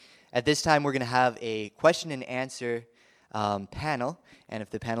At this time, we're going to have a question and answer panel, and if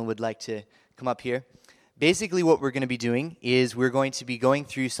the panel would like to come up here. Basically, what we're going to be doing is we're going to be going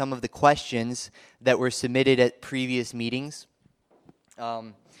through some of the questions that were submitted at previous meetings.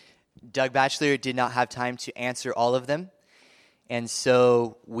 Doug Batchelor did not have time to answer all of them, and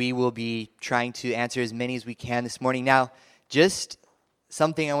so we will be trying to answer as many as we can this morning. Now, just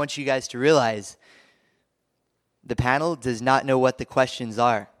something I want you guys to realize, the panel does not know what the questions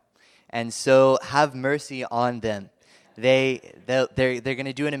are, and so have mercy on them. They're going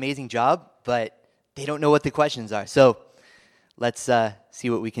to do an amazing job, but they don't know what the questions are. So let's see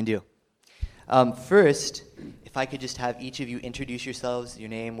what we can do. First, if I could just have each of you introduce yourselves, your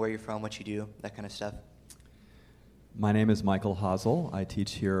name, where you're from, what you do, that kind of stuff. My name is Michael Hasel. I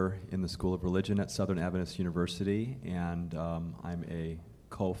teach here in the School of Religion at Southern Adventist University, and I'm a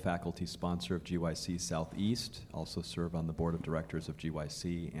co-faculty sponsor of GYC Southeast. Also serve on the board of directors of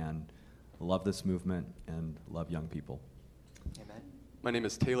GYC, and love this movement and love young people. Amen. My name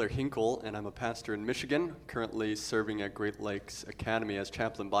is Taylor Hinkle, and I'm a pastor in Michigan, currently serving at Great Lakes Academy as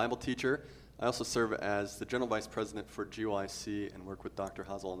chaplain Bible teacher. I also serve as the general vice president for GYC and work with Dr.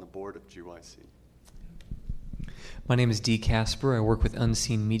 Hasel on the board of GYC. My name is Casper. I work with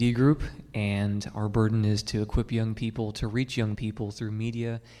Unseen Media Group, and our burden is to equip young people to reach young people through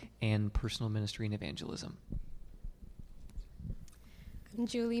media and personal ministry and evangelism. I'm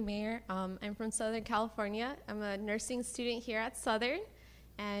Julie Meier. I'm from Southern California. I'm a nursing student here at Southern,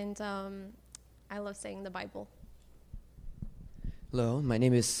 and I love studying the Bible. Hello, my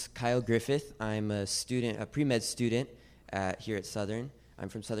name is Kyle Griffith. I'm a pre-med student here at Southern. I'm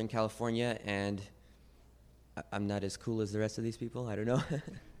from Southern California, and I'm not as cool as the rest of these people. I don't know.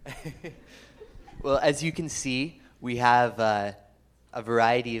 Well, as you can see, we have a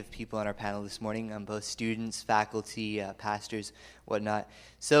variety of people on our panel this morning, both students, faculty, pastors, whatnot.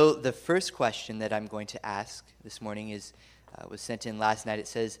 So the first question that I'm going to ask this morning was sent in last night. It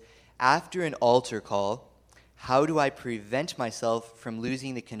says, after an altar call, how do I prevent myself from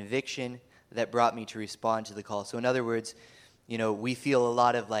losing the conviction that brought me to respond to the call? So in other words, we feel a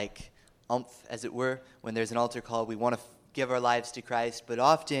lot of umph, as it were, when there's an altar call. We want to give our lives to Christ, but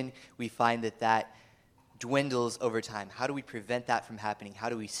often we find that dwindles over time. How do we prevent that from happening? How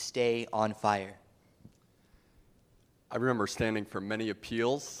do we stay on fire? I remember standing for many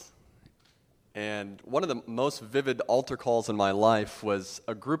appeals, and one of the most vivid altar calls in my life was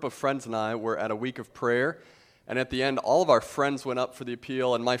a group of friends and I were at a week of prayer, and at the end, all of our friends went up for the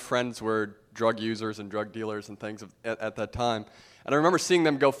appeal, and my friends were drug users and drug dealers and things at that time. And I remember seeing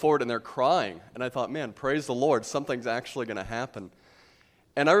them go forward, and they're crying, and I thought, man, praise the Lord, something's actually going to happen.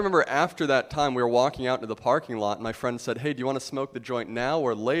 And I remember after that time, we were walking out into the parking lot, and my friend said, hey, do you want to smoke the joint now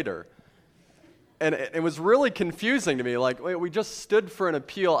or later? And it was really confusing to me, wait, we just stood for an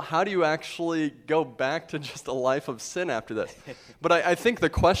appeal. How do you actually go back to just a life of sin after this? But I think the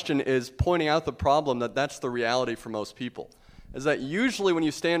question is pointing out the problem that's the reality for most people, is that usually when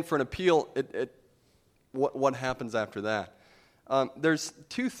you stand for an appeal, what happens after that? There's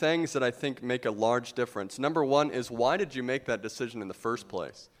two things that I think make a large difference. Number one is, why did you make that decision in the first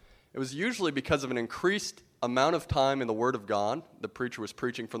place? It was usually because of an increased amount of time in the Word of God. The preacher was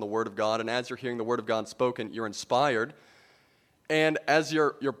preaching from the Word of God, and as you're hearing the Word of God spoken, you're inspired. And as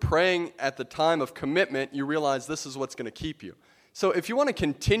you're praying at the time of commitment, you realize this is what's going to keep you. So if you want to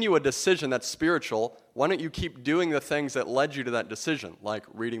continue a decision that's spiritual, why don't you keep doing the things that led you to that decision, like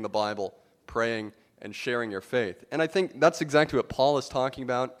reading the Bible, praying, and sharing your faith. And I think that's exactly what Paul is talking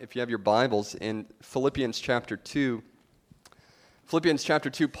about. If you have your Bibles, in Philippians chapter 2,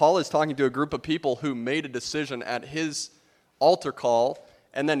 Paul is talking to a group of people who made a decision at his altar call,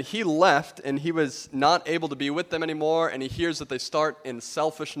 and then he left, and he was not able to be with them anymore, and he hears that they start in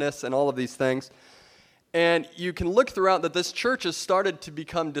selfishness and all of these things. And you can look throughout that this church has started to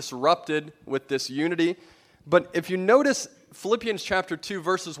become disrupted with this unity. But if you notice, Philippians chapter 2,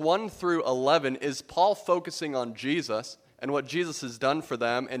 verses 1 through 11, is Paul focusing on Jesus and what Jesus has done for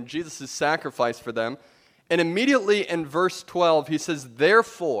them and Jesus' sacrifice for them. And immediately in verse 12, he says,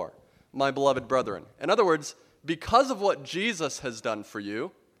 therefore, my beloved brethren. In other words, because of what Jesus has done for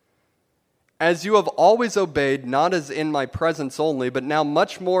you, as you have always obeyed, not as in my presence only, but now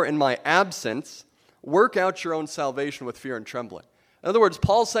much more in my absence, work out your own salvation with fear and trembling. In other words,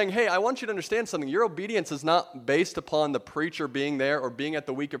 Paul's saying, hey, I want you to understand something. Your obedience is not based upon the preacher being there or being at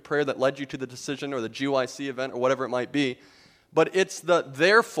the week of prayer that led you to the decision or the GYC event or whatever it might be, but it's the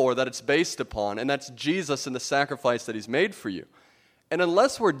therefore that it's based upon, and that's Jesus and the sacrifice that he's made for you. And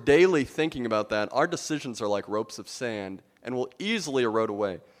unless we're daily thinking about that, our decisions are like ropes of sand and will easily erode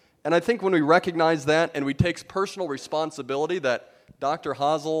away. And I think when we recognize that and we take personal responsibility that Dr.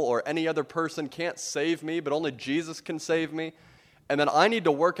 Hasel or any other person can't save me, but only Jesus can save me, and then I need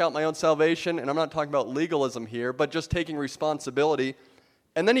to work out my own salvation, and I'm not talking about legalism here, but just taking responsibility.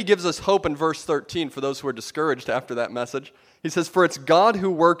 And then he gives us hope in verse 13 for those who are discouraged after that message. He says, "For it's God who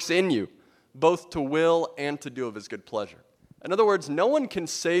works in you, both to will and to do of his good pleasure." In other words, no one can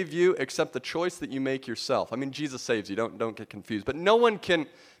save you except the choice that you make yourself. I mean, Jesus saves you, don't get confused. But no one can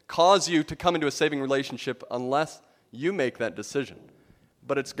cause you to come into a saving relationship unless you make that decision.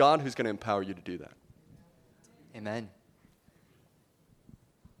 But it's God who's going to empower you to do that. Amen.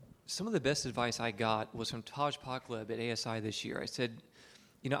 Some of the best advice I got was from Taj Pakleb at ASI this year. I said,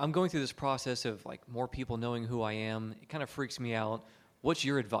 I'm going through this process of like more people knowing who I am. It kind of freaks me out. What's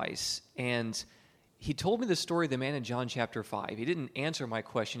your advice? And he told me the story of the man in John chapter 5. He didn't answer my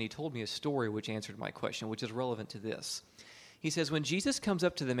question. He told me a story which answered my question, which is relevant to this. He says, when Jesus comes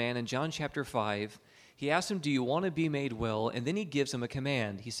up to the man in John chapter 5, he asks him, "Do you want to be made well?" And then he gives him a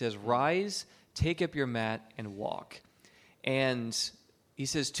command. He says, "Rise, take up your mat, and walk." And he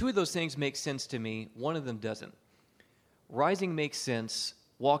says, two of those things make sense to me. One of them doesn't. Rising makes sense.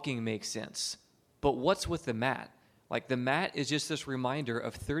 Walking makes sense. But what's with the mat? Like the mat is just this reminder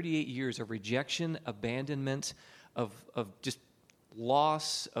of 38 years of rejection, abandonment, of just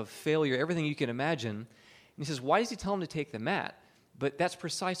loss, of failure, everything you can imagine. And he says, why does he tell him to take the mat? But that's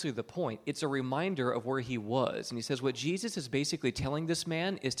precisely the point. It's a reminder of where he was. And he says what Jesus is basically telling this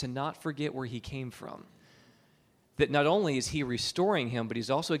man is to not forget where he came from. That not only is he restoring him, but he's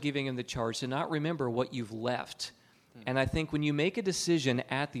also giving him the charge to not remember what you've left. And I think when you make a decision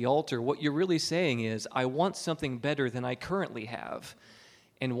at the altar, what you're really saying is, I want something better than I currently have.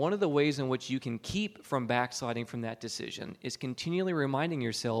 And one of the ways in which you can keep from backsliding from that decision is continually reminding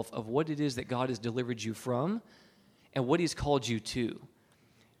yourself of what it is that God has delivered you from and what he's called you to.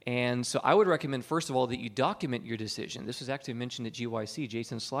 And so I would recommend, first of all, that you document your decision. This was actually mentioned at GYC.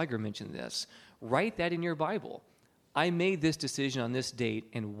 Jason Sliger mentioned this. Write that in your Bible. I made this decision on this date,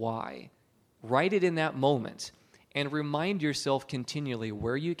 and why? Write it in that moment, and remind yourself continually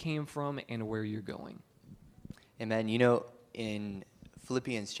where you came from and where you're going. Amen. In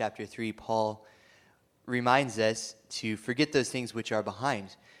Philippians chapter 3, Paul reminds us to forget those things which are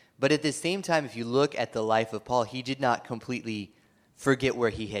behind. But at the same time, if you look at the life of Paul, he did not completely forget where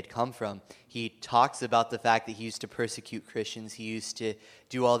he had come from. He talks about the fact that he used to persecute Christians. He used to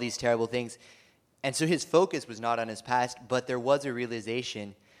do all these terrible things. And so his focus was not on his past, but there was a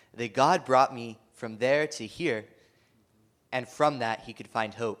realization that God brought me from there to here, and from that he could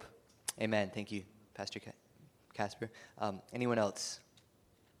find hope. Amen. Thank you, Pastor Casper. Anyone else?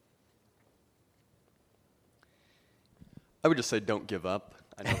 I would just say don't give up.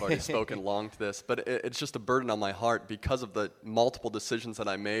 I know I've already spoken long to this, but it's just a burden on my heart because of the multiple decisions that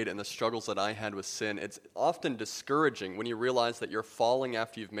I made and the struggles that I had with sin. It's often discouraging when you realize that you're falling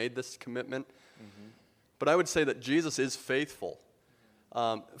after you've made this commitment. Mm-hmm. But I would say that Jesus is faithful.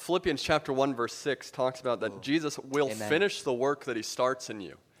 Philippians chapter 1, verse 6 talks about that Jesus will finish the work that he starts in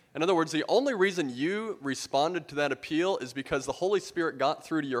you. In other words, the only reason you responded to that appeal is because the Holy Spirit got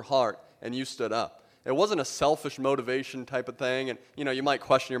through to your heart and you stood up. It wasn't a selfish motivation type of thing, and you might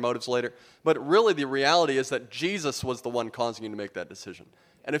question your motives later, but really the reality is that Jesus was the one causing you to make that decision.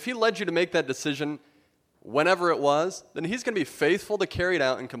 And if he led you to make that decision whenever it was, then he's going to be faithful to carry it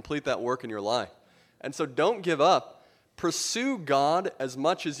out and complete that work in your life. And so don't give up. Pursue God as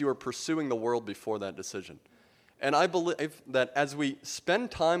much as you were pursuing the world before that decision. And I believe that as we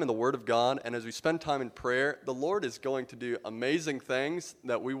spend time in the Word of God and as we spend time in prayer, the Lord is going to do amazing things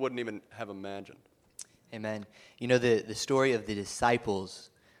that we wouldn't even have imagined. Amen. The story of the disciples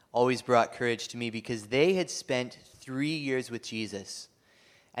always brought courage to me because they had spent 3 years with Jesus.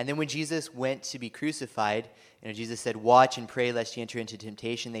 And then when Jesus went to be crucified, Jesus said, "Watch and pray lest you enter into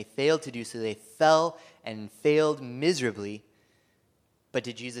temptation." They failed to do so. They fell and failed miserably. But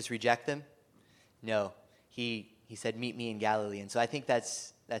did Jesus reject them? No. He said, "Meet me in Galilee." And so I think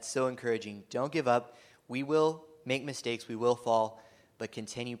that's so encouraging. Don't give up. We will make mistakes. We will fall. But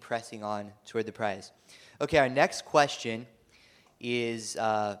continue pressing on toward the prize. Okay, our next question is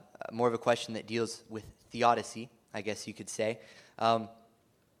more of a question that deals with theodicy, I guess you could say.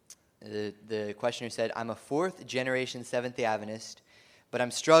 The questioner said, "I'm a fourth-generation Seventh-day Adventist, but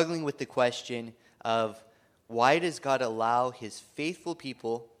I'm struggling with the question of why does God allow his faithful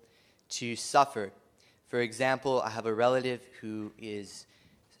people to suffer? For example, I have a relative who is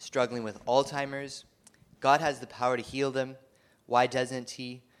struggling with Alzheimer's. God has the power to heal them. Why doesn't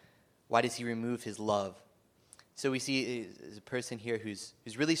he? Why does he remove his love?" So we see a person here who's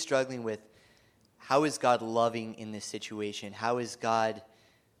really struggling with how is God loving in this situation? How is God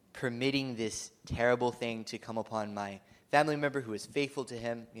permitting this terrible thing to come upon my family member who is faithful to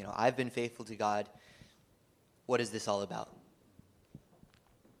him. I've been faithful to God. What is this all about?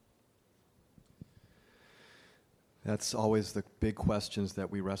 That's always the big questions that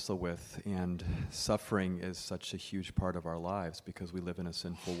we wrestle with, and suffering is such a huge part of our lives because we live in a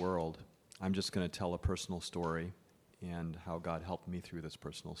sinful world. I'm just going to tell a personal story and how God helped me through this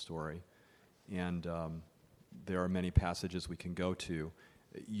personal story. And there are many passages we can go to.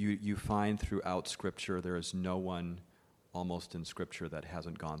 You find throughout Scripture there is no one almost in Scripture that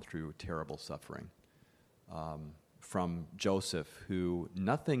hasn't gone through terrible suffering. From Joseph, who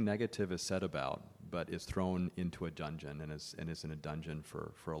nothing negative is said about, but is thrown into a dungeon and is in a dungeon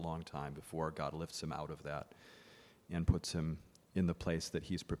for a long time before God lifts him out of that and puts him in the place that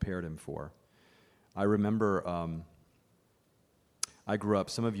he's prepared him for. I remember I grew up,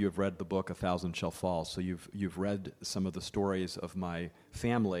 some of you have read the book A Thousand Shall Fall, so you've read some of the stories of my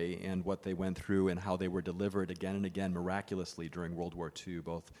family and what they went through and how they were delivered again and again miraculously during World War II,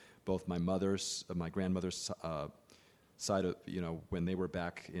 both my grandmother's side of, when they were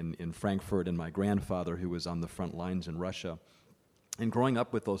back in Frankfurt, and my grandfather who was on the front lines in Russia. And growing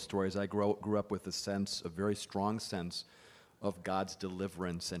up with those stories, I grew up with a very strong sense of God's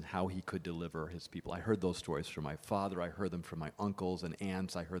deliverance and how he could deliver his people. I heard those stories from my father, I heard them from my uncles and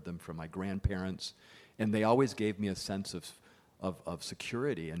aunts, I heard them from my grandparents, and they always gave me a sense of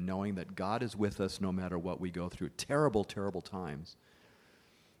security and knowing that God is with us no matter what we go through. Terrible, terrible times.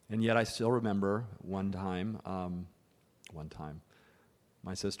 And yet I still remember one time,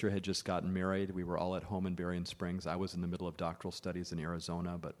 my sister had just gotten married. We were all at home in Berrien Springs. I was in the middle of doctoral studies in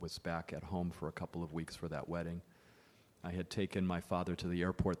Arizona, but was back at home for a couple of weeks for that wedding. I had taken my father to the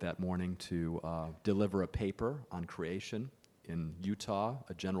airport that morning to deliver a paper on creation in Utah,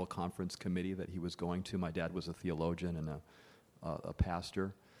 a general conference committee that he was going to. My dad was a theologian and a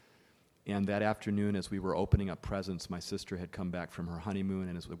pastor. And that afternoon, as we were opening up presents, my sister had come back from her honeymoon,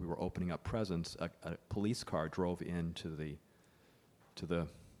 and as we were opening up presents, a police car drove into the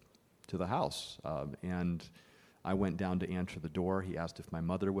house. And I went down to answer the door. He asked if my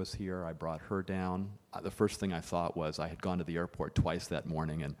mother was here. I brought her down. The first thing I thought was I had gone to the airport twice that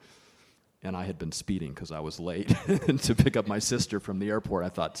morning, and I had been speeding because I was late to pick up my sister from the airport. I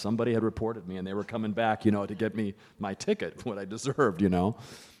thought somebody had reported me, and they were coming back, to get me my ticket, what I deserved,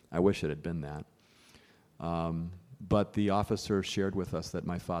 I wish it had been that. But the officer shared with us that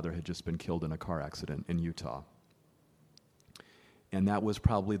my father had just been killed in a car accident in Utah. And that was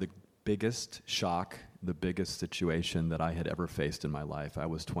probably the biggest shock, the biggest situation that I had ever faced in my life. I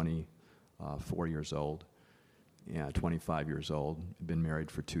was 24 years old, 25 years old, been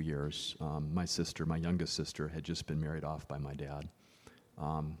married for 2 years. My youngest sister, had just been married off by my dad.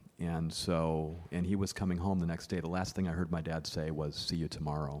 And he was coming home the next day. The last thing I heard my dad say was, "See you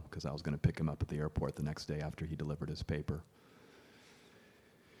tomorrow," because I was going to pick him up at the airport the next day after he delivered his paper.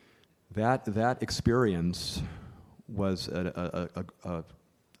 That experience was a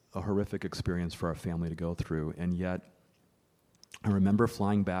horrific experience for our family to go through, and yet I remember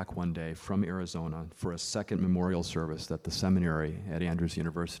flying back one day from Arizona for a second memorial service that the seminary at Andrews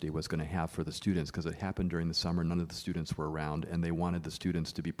University was going to have for the students, because it happened during the summer. None of the students were around, and they wanted the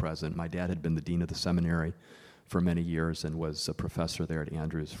students to be present. My dad had been the dean of the seminary for many years and was a professor there at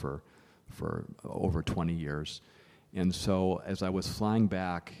Andrews for over 20 years. And so as I was flying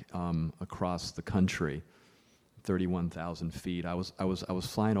back across the country, 31,000 feet, I was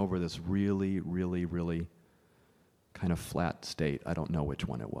flying over this really, really, really kind of flat state. I don't know which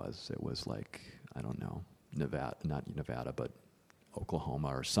one it was. It was like, I don't know, Nevada, not Nevada, but Oklahoma,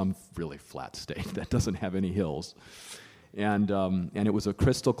 or some really flat state that doesn't have any hills. And it was a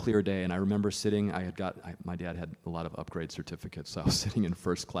crystal clear day, and I remember sitting, my dad had a lot of upgrade certificates, so I was sitting in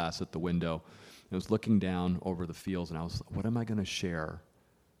first class at the window. I was looking down over the fields, and I was, what am I going to share?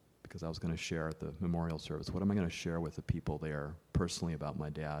 Because I was going to share at the memorial service. What am I going to share with the people there personally about my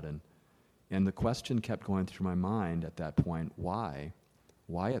dad? And the question kept going through my mind at that point, why?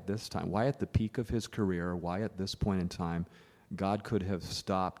 Why at this time? Why at the peak of his career? Why at this point in time? God could have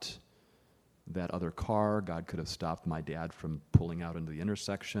stopped that other car. God could have stopped my dad from pulling out into the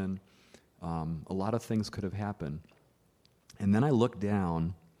intersection. A lot of things could have happened. And then I looked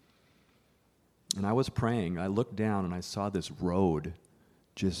down, and I was praying. I looked down, and I saw this road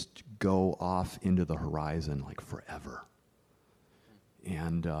just go off into the horizon like forever.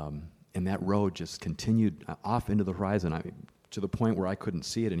 And that road just continued off into the horizon to the point where I couldn't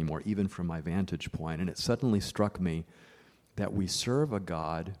see it anymore, even from my vantage point. And it suddenly struck me that we serve a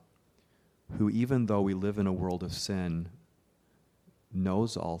God who, even though we live in a world of sin,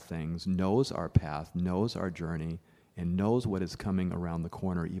 knows all things, knows our path, knows our journey, and knows what is coming around the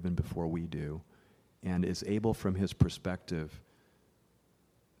corner even before we do. and is able from his perspective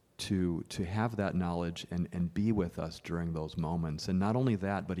to have that knowledge and be with us during those moments. And not only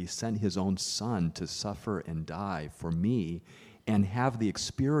that, but he sent his own son to suffer and die for me and have the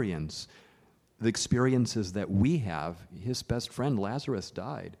experiences that we have. His best friend Lazarus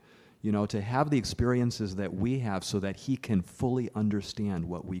died. To have the experiences that we have so that he can fully understand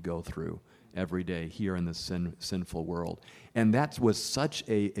what we go through every day here in this sinful world. And that was such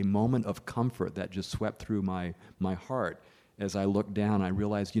a moment of comfort that just swept through my heart. As I looked down, I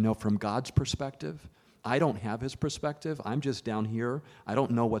realized, from God's perspective, I don't have his perspective. I'm just down here. I don't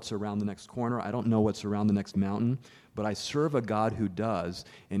know what's around the next corner. I don't know what's around the next mountain. But I serve a God who does.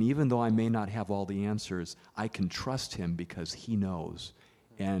 And even though I may not have all the answers, I can trust him because he knows.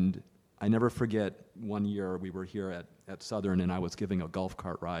 And I never forget one year we were here at Southern, and I was giving a golf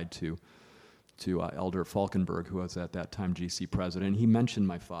cart ride to Elder Falkenberg, who was at that time GC president. And he mentioned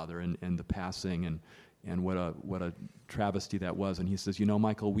my father and the passing and what a travesty that was. And he says,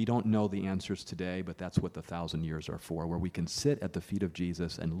 Michael, we don't know the answers today, but that's what the 1,000 years are for, where we can sit at the feet of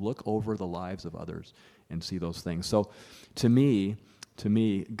Jesus and look over the lives of others and see those things. So to me,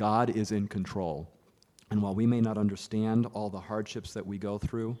 God is in control. And while we may not understand all the hardships that we go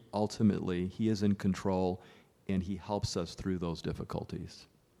through, ultimately, he is in control, and he helps us through those difficulties.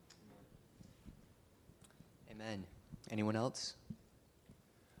 Amen. Anyone else?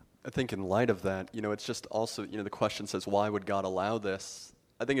 I think in light of that, it's just also, the question says, why would God allow this?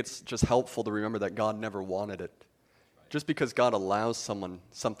 I think it's just helpful to remember that God never wanted it. Just because God allows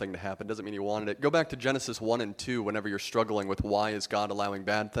something to happen doesn't mean he wanted it. Go back to Genesis 1 and 2 whenever you're struggling with why is God allowing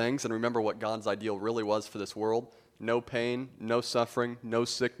bad things, and remember what God's ideal really was for this world. No pain, no suffering, no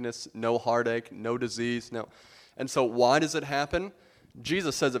sickness, no heartache, no disease. No. And so why does it happen?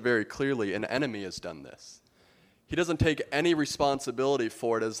 Jesus says it very clearly, an enemy has done this. He doesn't take any responsibility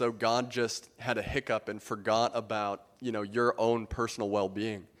for it as though God just had a hiccup and forgot about, your own personal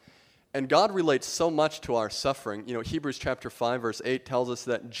well-being. And God relates so much to our suffering. Hebrews chapter 5, verse 8 tells us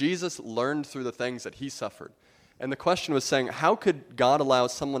that Jesus learned through the things that he suffered. And the question was saying, how could God allow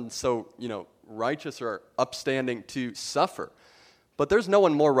someone so, righteous or upstanding to suffer? But there's no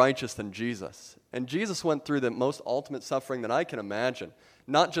one more righteous than Jesus. And Jesus went through the most ultimate suffering that I can imagine.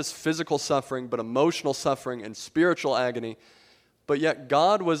 Not just physical suffering, but emotional suffering and spiritual agony. But yet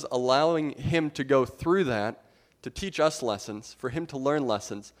God was allowing him to go through that to teach us lessons, for him to learn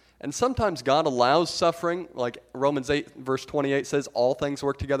lessons. And sometimes God allows suffering, like Romans 8, verse 28 says, all things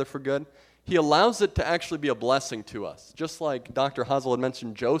work together for good. He allows it to actually be a blessing to us, just like Dr. Hasel had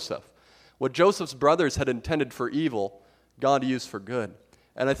mentioned Joseph. What Joseph's brothers had intended for evil, God used for good.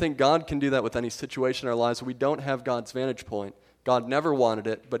 And I think God can do that with any situation in our lives. We don't have God's vantage point. God never wanted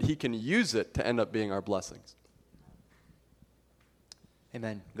it, but he can use it to end up being our blessings.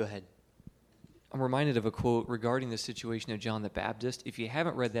 Amen. Go ahead. I'm reminded of a quote regarding the situation of John the Baptist. If you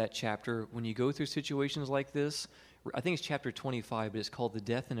haven't read that chapter, when you go through situations like this, I think it's chapter 25, but it's called The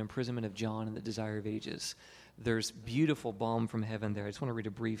Death and Imprisonment of John and the Desire of Ages. There's beautiful balm from heaven there. I just want to read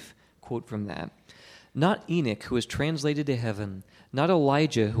a brief quote from that. Not Enoch, who was translated to heaven, not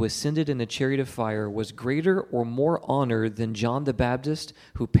Elijah, who ascended in a chariot of fire, was greater or more honored than John the Baptist,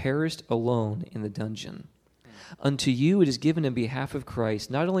 who perished alone in the dungeon. Unto you it is given in behalf of Christ,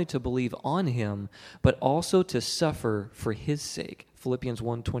 not only to believe on him, but also to suffer for his sake. Philippians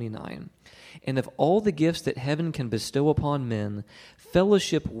 1:29. And of all the gifts that heaven can bestow upon men,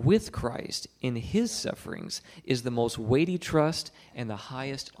 fellowship with Christ in his sufferings is the most weighty trust and the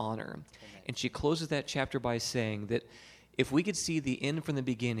highest honor. And she closes that chapter by saying that if we could see the end from the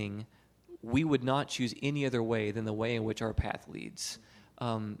beginning, we would not choose any other way than the way in which our path leads.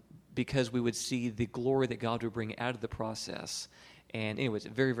 Because we would see the glory that God would bring out of the process. And anyway, it's a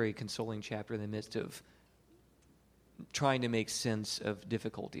very, very consoling chapter in the midst of trying to make sense of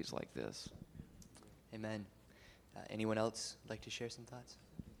difficulties like this. Amen. Anyone else like to share some thoughts?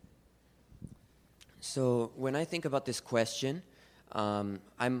 So when I think about this question,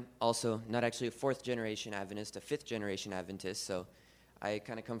 I'm also not actually a fourth-generation Adventist, a fifth-generation Adventist, so I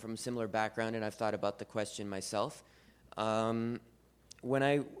kind of come from a similar background, and I've thought about the question myself. When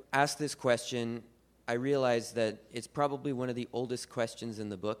I asked this question, I realized that it's probably one of the oldest questions in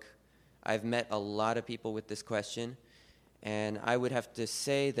the book. I've met a lot of people with this question, and I would have to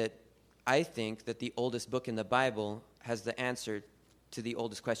say that I think that the oldest book in the Bible has the answer to the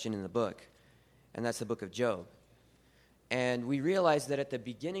oldest question in the book, and that's the book of Job. And we realize that at the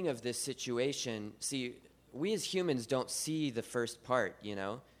beginning of this situation, see, we as humans don't see the first part, you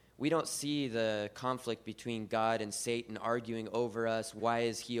know? We don't see the conflict between God and Satan arguing over us. Why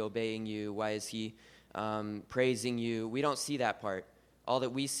is he obeying you? Why is he praising you? We don't see that part. All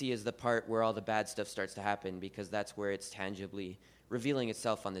that we see is the part where all the bad stuff starts to happen, because that's where it's tangibly revealing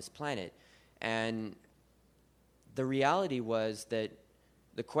itself on this planet. And the reality was that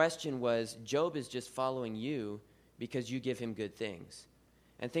the question was, Job is just following you because you give him good things.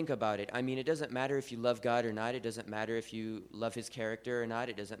 And think about it. I mean, it doesn't matter if you love God or not. It doesn't matter if you love his character or not.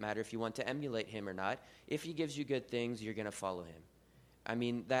 It doesn't matter if you want to emulate him or not. If he gives you good things, you're going to follow him. I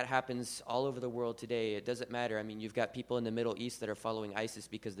mean, that happens all over the world today. It doesn't matter. I mean, you've got people in the Middle East that are following ISIS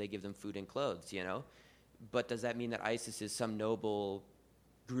because they give them food and clothes, you know? But does that mean that ISIS is some noble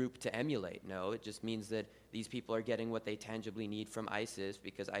group to emulate? No, it just means that these people are getting what they tangibly need from ISIS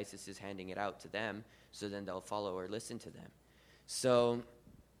because ISIS is handing it out to them, so then they'll follow or listen to them. So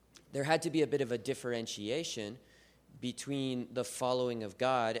there had to be a bit of a differentiation between the following of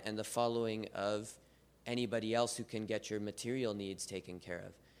God and the following of anybody else who can get your material needs taken care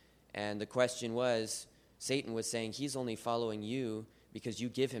of. And the question was, Satan was saying he's only following you because you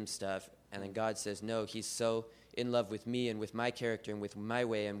give him stuff, and then God says, no, he's so in love with me and with my character and with my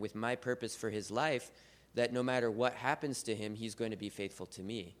way and with my purpose for his life that no matter what happens to him, he's going to be faithful to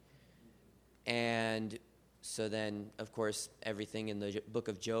me. And so then, of course, everything in the book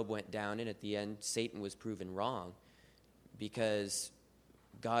of Job went down, and at the end, Satan was proven wrong because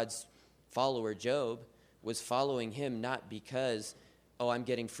God's follower, Job, was following him not because, oh, I'm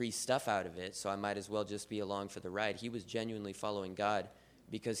getting free stuff out of it, so I might as well just be along for the ride. He was genuinely following God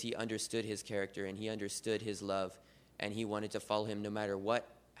because he understood his character and he understood his love, and he wanted to follow him no matter what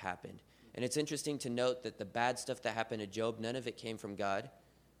happened. And it's interesting to note that the bad stuff that happened to Job, none of it came from God.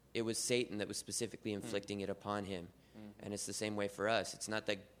 It was Satan that was specifically inflicting it upon him. And it's the same way for us. It's not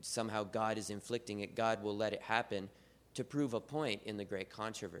that somehow God is inflicting it. God will let it happen to prove a point in the great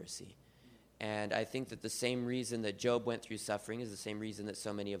controversy. And I think that the same reason that Job went through suffering is the same reason that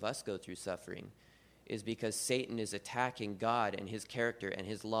so many of us go through suffering, is because Satan is attacking God and his character and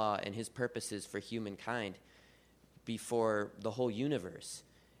his law and his purposes for humankind before the whole universe.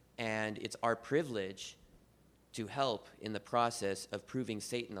 And it's our privilege to help in the process of proving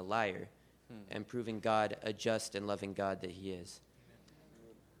Satan a liar and proving God a just and loving God that he is.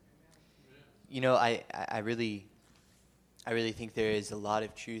 You know, I really think there is a lot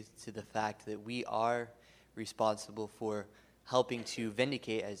of truth to the fact that we are responsible for helping to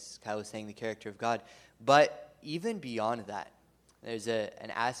vindicate, as Kyle was saying, the character of God. But even beyond that, there's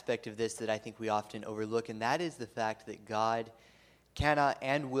an aspect of this that I think we often overlook, and that is the fact that God cannot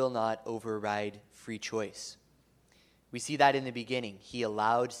and will not override free choice. We see that in the beginning. He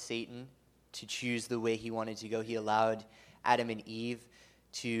allowed Satan to choose the way he wanted to go. He allowed Adam and Eve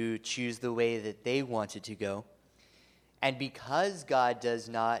to choose the way that they wanted to go. And because God does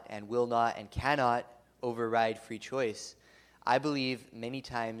not and will not and cannot override free choice, I believe many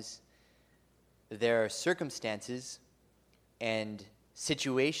times there are circumstances and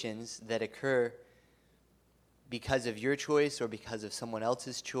situations that occur because of your choice or because of someone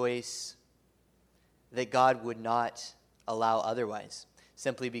else's choice that God would not allow otherwise,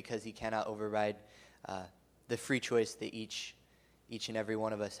 simply because he cannot override the free choice that each and every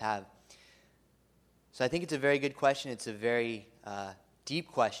one of us have. So I think it's a very good question. It's a very deep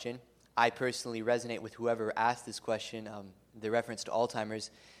question. I personally resonate with whoever asked this question, the reference to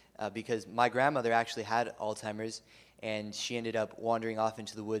Alzheimer's, because my grandmother actually had Alzheimer's, and she ended up wandering off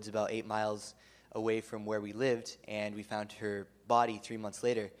into the woods about 8 miles away from where we lived, and we found her body 3 months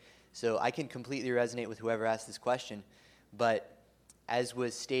later. So I can completely resonate with whoever asked this question. But as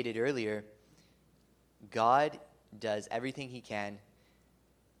was stated earlier, God does everything he can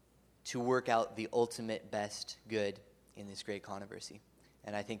to work out the ultimate best good in this great controversy.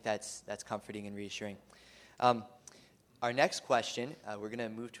 And I think that's comforting and reassuring. Our next question, we're going to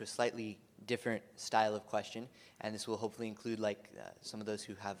move to a slightly different style of question, and this will hopefully include some of those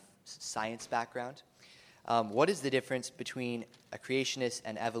who have science background. What is the difference between a creationist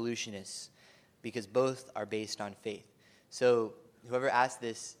and evolutionist? Because both are based on faith. So whoever asked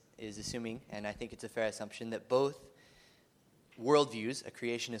this is assuming, and I think it's a fair assumption, that both worldviews, a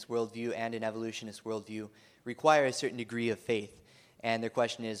creationist worldview and an evolutionist worldview, require a certain degree of faith. And their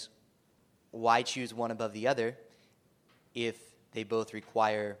question is, why choose one above the other if they both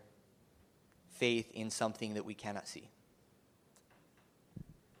require faith in something that we cannot see?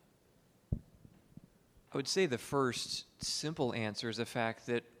 I would say the first simple answer is the fact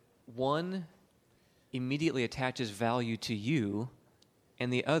that one immediately attaches value to you,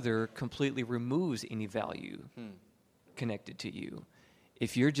 and the other completely removes any value connected to you.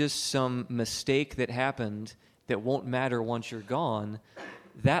 If you're just some mistake that happened that won't matter once you're gone,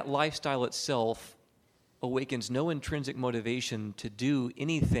 that lifestyle itself awakens no intrinsic motivation to do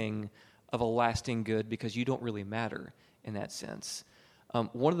anything of a lasting good because you don't really matter in that sense.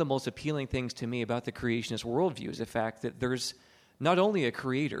 One of the most appealing things to me about the creationist worldview is the fact that there's not only a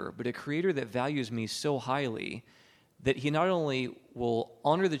creator, but a creator that values me so highly that he not only will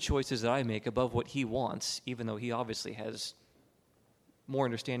honor the choices that I make above what he wants, even though he obviously has more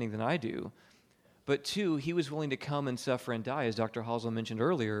understanding than I do, but two, he was willing to come and suffer and die, as Dr. Hasel mentioned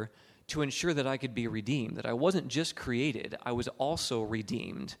earlier, to ensure that I could be redeemed, that I wasn't just created, I was also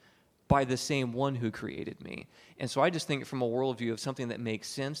redeemed by the same one who created me. And so I just think from a worldview of something that makes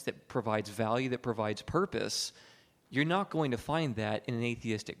sense, that provides value, that provides purpose, you're not going to find that in an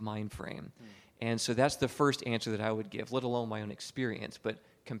atheistic mind frame. And so that's the first answer that I would give, let alone my own experience. But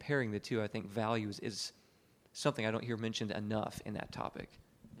comparing the two, I think values is something I don't hear mentioned enough in that topic.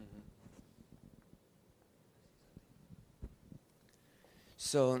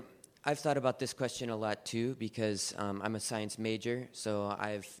 So I've thought about this question a lot too, because I'm a science major, so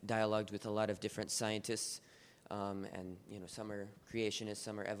I've dialogued with a lot of different scientists, and some are creationists,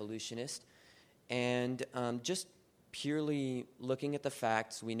 some are evolutionists, and just purely looking at the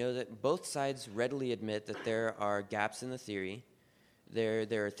facts, we know that both sides readily admit that there are gaps in the theory.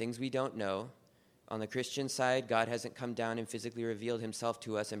 There are things we don't know. On the Christian side, God hasn't come down and physically revealed himself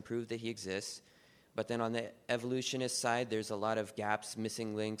to us and proved that he exists. But then on the evolutionist side, there's a lot of gaps,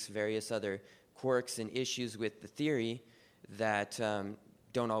 missing links, various other quirks and issues with the theory that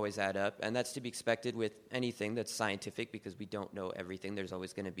don't always add up. And that's to be expected with anything that's scientific, because we don't know everything. There's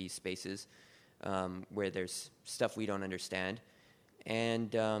always going to be spaces where there's stuff we don't understand.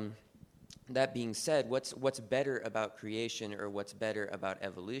 And that being said, what's better about creation, or what's better about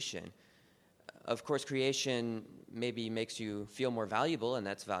evolution? Of course, creation maybe makes you feel more valuable, and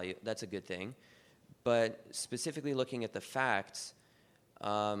that's a good thing. But specifically looking at the facts,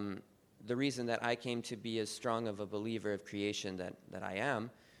 the reason that I came to be as strong of a believer of creation that I am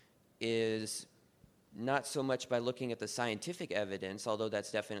is not so much by looking at the scientific evidence, although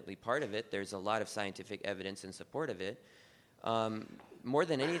that's definitely part of it. There's a lot of scientific evidence in support of it. More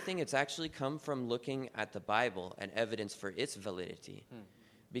than anything, it's actually come from looking at the Bible and evidence for its validity.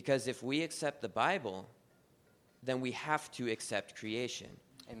 Because if we accept the Bible, then we have to accept creation.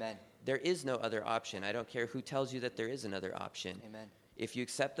 Amen. There is no other option. I don't care who tells you that there is another option. Amen. If you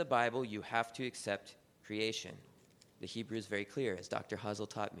accept the Bible, you have to accept creation. The Hebrew is very clear, as Dr. Hasel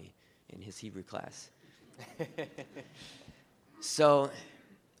taught me in his Hebrew class. So,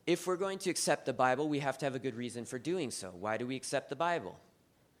 if we're going to accept the Bible, we have to have a good reason for doing so. Why do we accept the Bible?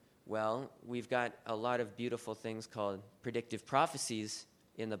 Well, we've got a lot of beautiful things called predictive prophecies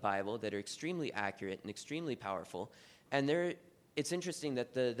in the Bible that are extremely accurate and extremely powerful. And it's interesting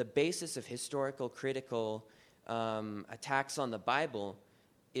that the basis of historical critical attacks on the Bible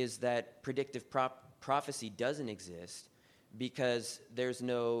is that predictive prophecy doesn't exist, because there's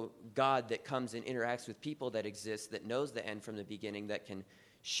no God that comes and interacts with people that exist, that knows the end from the beginning, that can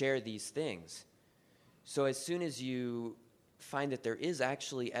share these things. So as soon as you find that there is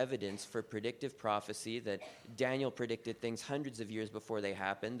actually evidence for predictive prophecy, that Daniel predicted things hundreds of years before they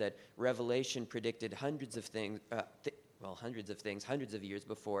happened, that Revelation predicted hundreds of things hundreds of years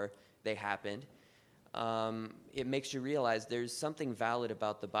before they happened, it makes you realize there's something valid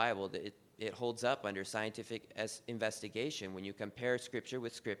about the Bible, that it holds up under scientific investigation. When you compare Scripture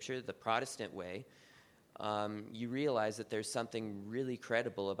with Scripture, the Protestant way, you realize that there's something really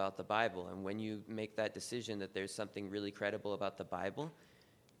credible about the Bible. And when you make that decision that there's something really credible about the Bible,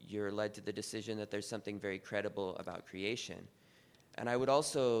 you're led to the decision that there's something very credible about creation. And I would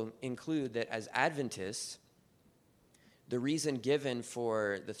also include that as Adventists, the reason given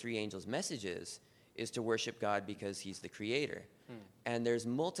for the three angels' messages is to worship God because he's the creator. And there's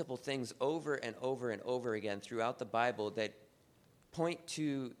multiple things over and over and over again throughout the Bible that point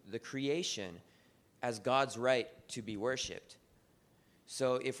to the creation as God's right to be worshipped.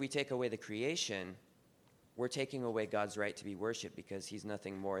 So if we take away the creation, we're taking away God's right to be worshipped, because he's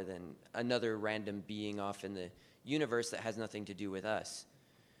nothing more than another random being off in the universe that has nothing to do with us.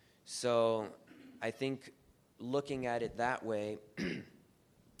 So I think looking at it that way,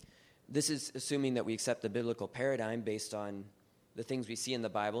 this is assuming that we accept the biblical paradigm based on the things we see in the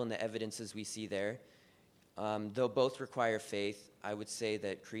Bible and the evidences we see there. Though both require faith, I would say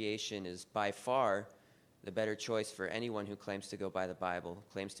that creation is by far the better choice for anyone who claims to go by the Bible,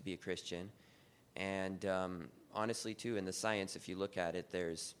 claims to be a Christian. And honestly, too, in the science, if you look at it,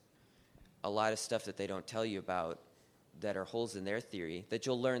 there's a lot of stuff that they don't tell you about that are holes in their theory that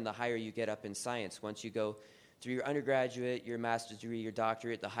you'll learn the higher you get up in science. Once you go through your undergraduate, your master's degree, your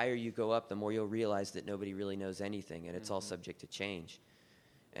doctorate, the higher you go up, the more you'll realize that nobody really knows anything, and it's all subject to change.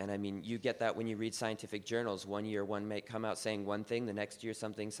 And I mean, you get that when you read scientific journals. One year, one may come out saying one thing, the next year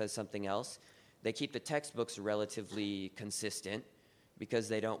something says something else. They keep the textbooks relatively consistent because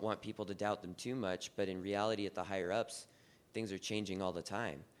they don't want people to doubt them too much. But in reality, at the higher ups, things are changing all the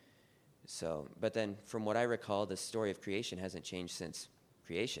time. So, but then from what I recall, the story of creation hasn't changed since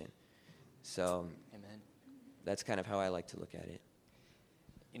creation. So, Amen. That's kind of how I like to look at it.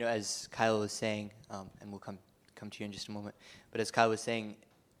 You know, as Kyle was saying, and we'll come to you in just a moment, but as Kyle was saying,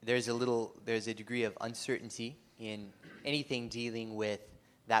 there's a degree of uncertainty in anything dealing with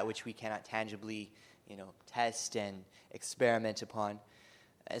that which we cannot tangibly, test and experiment upon.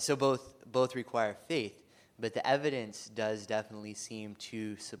 And so both require faith, but the evidence does definitely seem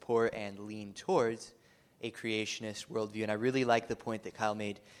to support and lean towards a creationist worldview. And I really like the point that Kyle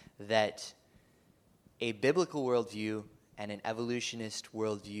made, that a biblical worldview and an evolutionist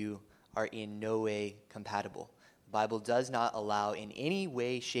worldview are in no way compatible. The Bible does not allow in any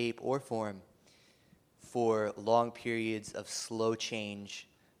way, shape, or form for long periods of slow change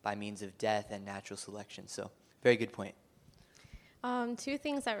by means of death and natural selection. So, very good point. Two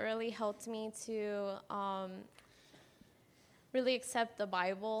things that really helped me to really accept the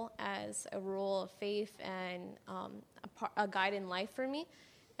Bible as a rule of faith and a guide in life for me.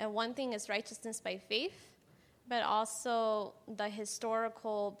 And one thing is righteousness by faith, but also the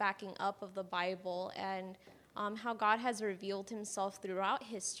historical backing up of the Bible and how God has revealed himself throughout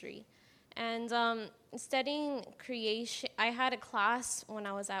history. And studying creation, I had a class when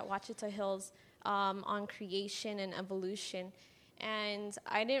I was at Wachita Hills on creation and evolution. And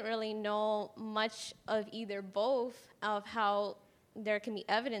I didn't really know much of either both, of how there can be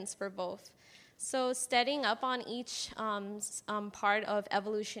evidence for both. So studying up on each part of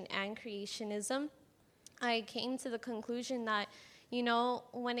evolution and creationism, I came to the conclusion that,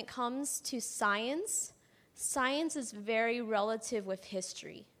 when it comes to science, science is very relative with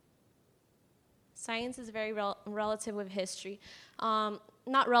history. Science is very relative with history.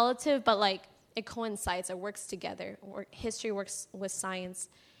 Not relative, but like it coincides, it works together. History works with science.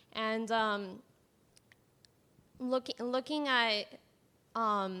 And looking at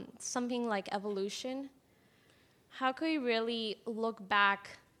something like evolution, how could we really look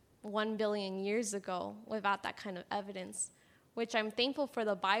back 1 billion years ago without that kind of evidence? Which I'm thankful for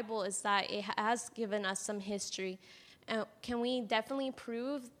the Bible is that it has given us some history. Can we definitely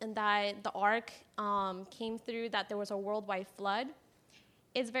prove that the ark came through, that there was a worldwide flood?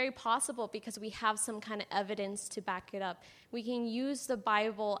 It's very possible because we have some kind of evidence to back it up. We can use the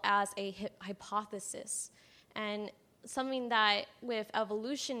Bible as a hypothesis. And something that with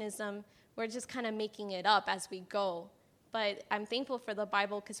evolutionism, we're just kind of making it up as we go. But I'm thankful for the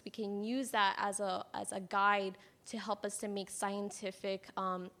Bible because we can use that as a guide to help us to make scientific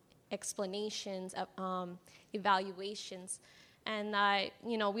explanations, evaluations, and that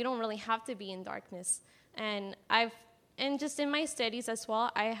we don't really have to be in darkness. And just in my studies as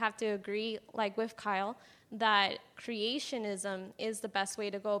well, I have to agree, like with Kyle, that creationism is the best way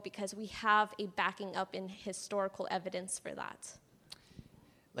to go because we have a backing up in historical evidence for that.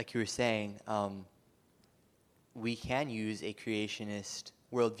 Like you were saying, we can use a creationist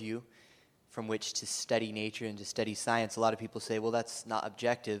worldview from which to study nature and to study science. A lot of people say, well, that's not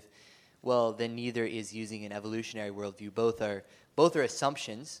objective. Well, then neither is using an evolutionary worldview. Both are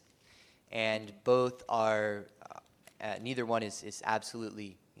assumptions, and both are neither one is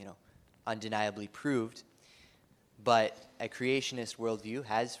absolutely undeniably proved. But a creationist worldview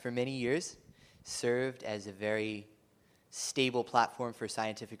has for many years served as a very stable platform for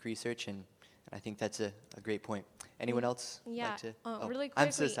scientific research, and I think that's a great point. Anyone else like to? Really quickly.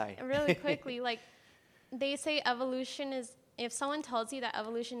 I'm so sorry. Really quickly, like they say evolution is, if someone tells you that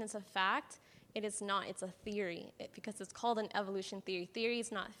evolution is a fact, it is not. It's a theory because it's called an evolution theory. Theory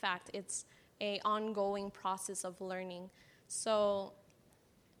is not fact. It's a ongoing process of learning. So,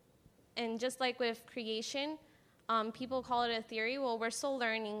 and just like with creation, people call it a theory. Well, we're still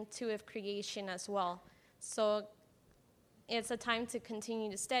learning too with creation as well. So it's a time to continue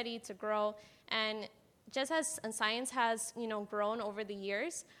to study, to grow, and just as science has grown over the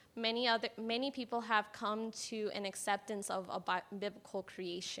years, many people have come to an acceptance of a biblical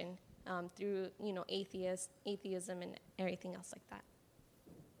creation through atheism and everything else like that.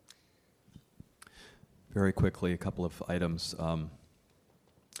 Very quickly, a couple of items.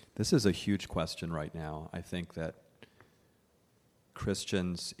 This is a huge question right now. I think that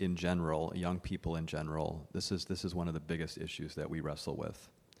Christians in general, young people in general, this is one of the biggest issues that we wrestle with,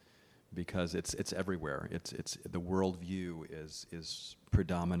 because it's everywhere. It's the worldview is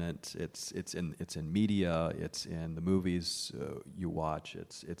predominant. It's in media. It's in the movies you watch.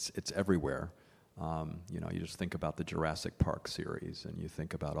 It's everywhere. You just think about the Jurassic Park series, and you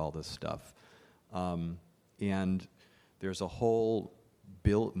think about all this stuff. And there's a whole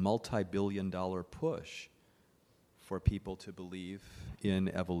multi-billion-dollar push for people to believe in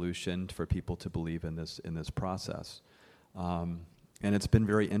evolution, for people to believe in this process. And it's been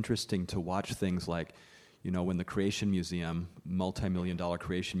very interesting to watch things like, when the Creation Museum, multi-million-dollar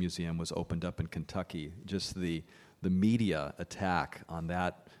Creation Museum, was opened up in Kentucky, just the media attack on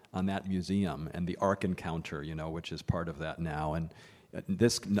that museum, and the Ark encounter, which is part of that now. And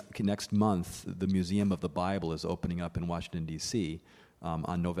this next month, the Museum of the Bible is opening up in Washington, D.C.,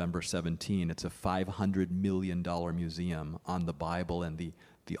 on November 17. It's a $500 million museum on the Bible and the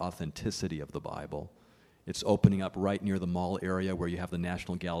authenticity of the Bible. It's opening up right near the mall area where you have the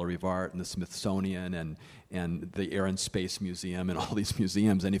National Gallery of Art and the Smithsonian and the Air and Space Museum and all these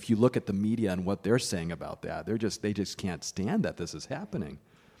museums. And if you look at the media and what they're saying about that, they just can't stand that this is happening.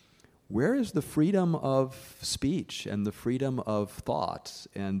 Where is the freedom of speech and the freedom of thought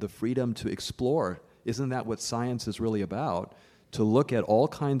and the freedom to explore? Isn't that what science is really about? To look at all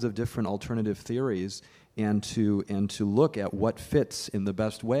kinds of different alternative theories and to look at what fits in the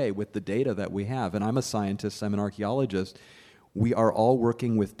best way with the data that we have. And I'm a scientist, I'm an archaeologist. We are all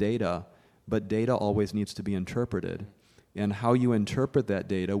working with data, but data always needs to be interpreted. And how you interpret that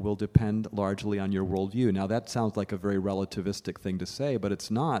data will depend largely on your worldview. Now, that sounds like a very relativistic thing to say, but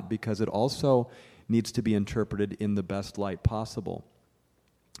it's not, because it also needs to be interpreted in the best light possible.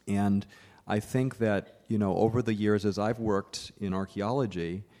 And I think that, over the years as I've worked in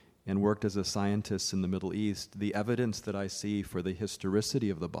archaeology and worked as a scientist in the Middle East, the evidence that I see for the historicity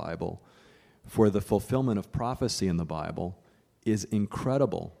of the Bible, for the fulfillment of prophecy in the Bible, is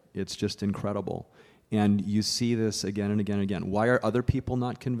incredible. It's just incredible. And you see this again and again and again. Why are other people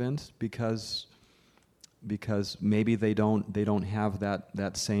not convinced? Because maybe they don't have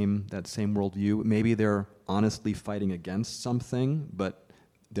that same worldview. Maybe they're honestly fighting against something, but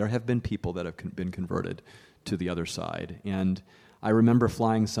there have been people that have been converted to the other side. And I remember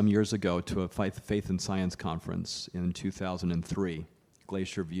flying some years ago to a Faith and Science conference in 2003,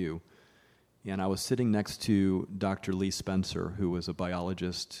 Glacier View. And I was sitting next to Dr. Lee Spencer, who was a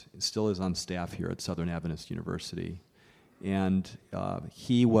biologist, still is on staff here at Southern Adventist University. And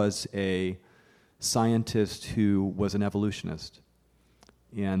he was a scientist who was an evolutionist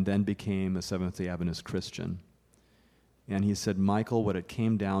and then became a Seventh-day Adventist Christian. And he said, Michael, what it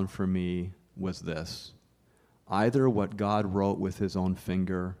came down for me was this. Either what God wrote with his own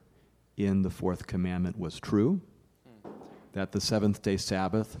finger in the fourth commandment was true, that the seventh-day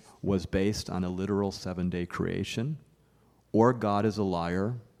Sabbath was based on a literal seven-day creation, or God is a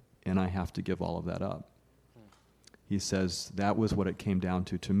liar, and I have to give all of that up. He says, that was what it came down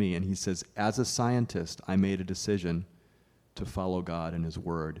to me. And he says, as a scientist, I made a decision to follow God and his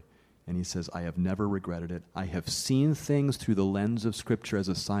word. And he says, I have never regretted it. I have seen things through the lens of Scripture as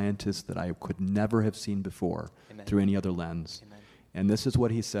a scientist that I could never have seen before. Amen. Through any other lens. Amen. And this is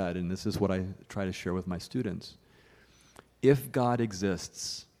what he said, and this is what I try to share with my students. If God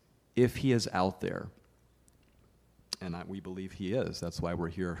exists, if he is out there, and we believe he is, that's why we're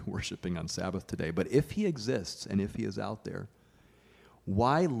here worshiping on Sabbath today, but if he exists and if he is out there,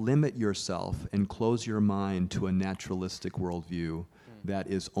 why limit yourself and close your mind to a naturalistic worldview that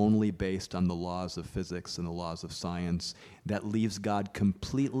is only based on the laws of physics and the laws of science, that leaves God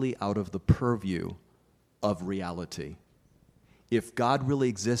completely out of the purview of reality? If God really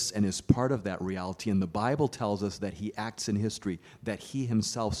exists and is part of that reality, and the Bible tells us that he acts in history, that he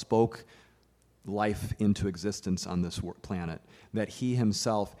himself spoke life into existence on this planet, that he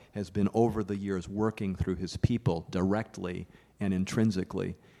himself has been over the years working through his people directly and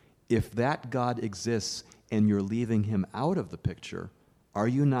intrinsically, if that God exists and you're leaving him out of the picture, are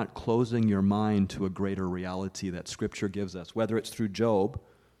you not closing your mind to a greater reality that Scripture gives us, whether it's through Job,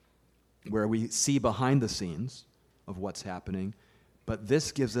 where we see behind the scenes of what's happening, but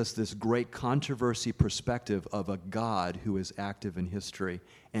this gives us this great controversy perspective of a God who is active in history.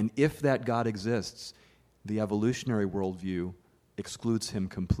 And if that God exists, the evolutionary worldview excludes him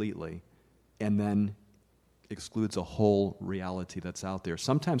completely and then excludes a whole reality that's out there.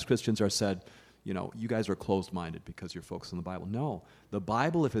 Sometimes Christians are said, you guys are closed-minded because you're focused on the Bible. No, the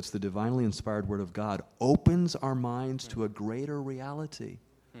Bible, if it's the divinely inspired Word of God, opens our minds to a greater reality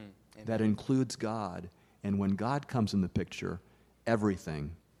that includes God. And when God comes in the picture,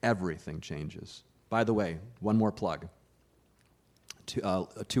 everything changes. By the way, one more plug.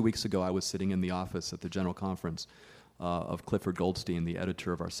 2 weeks ago, I was sitting in the office at the General Conference of Clifford Goldstein, the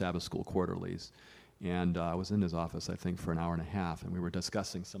editor of our Sabbath School Quarterlies. And I was in his office, I think, for an hour and a half, and we were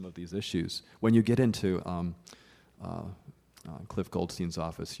discussing some of these issues. When you get into Cliff Goldstein's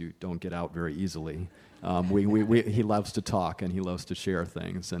office, you don't get out very easily. He loves to talk, and he loves to share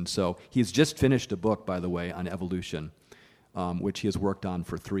things. And so he's just finished a book, by the way, on evolution, which he has worked on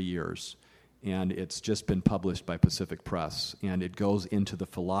for 3 years. and it's just been published by Pacific Press, and it goes into the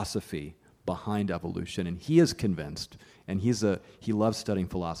philosophy behind evolution, and he is convinced, and he loves studying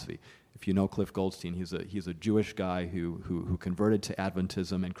philosophy. If you know Cliff Goldstein, he's a Jewish guy who converted to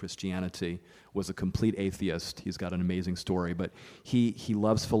Adventism and Christianity, was a complete atheist. He's got an amazing story, but he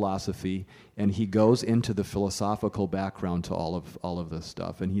loves philosophy, and he goes into the philosophical background to all of this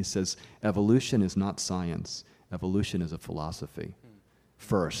stuff, and he says evolution is not science. Evolution is a philosophy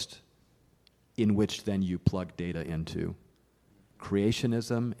first, in which then you plug data into.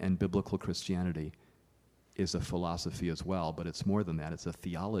 Creationism and biblical Christianity is a philosophy as well, but it's more than that. It's a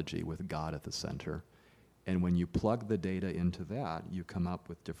theology with God at the center. And when you plug the data into that, you come up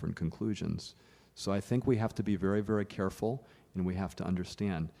with different conclusions. So I think we have to be very, very careful, and we have to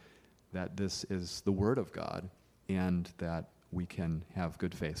understand that this is the Word of God and that we can have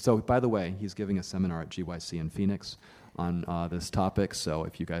good faith. So, by the way, he's giving a seminar at GYC in Phoenix on this topic, so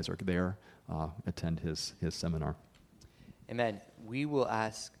if you guys are there, attend his seminar. Amen. We will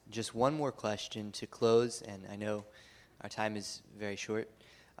ask just one more question to close, and I know our time is very short.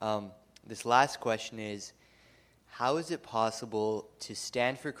 This last question is, how is it possible to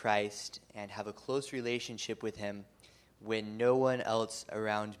stand for Christ and have a close relationship with him when no one else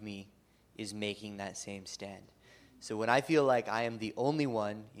around me is making that same stand? So when I feel like I am the only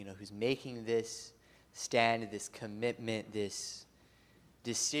one, who's making this stand, this commitment, this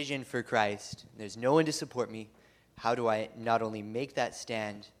decision for Christ, there's no one to support me, how do I not only make that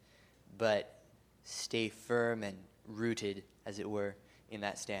stand, but stay firm and rooted, as it were, in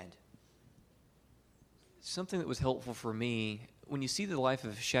that stand? Something that was helpful for me, when you see the life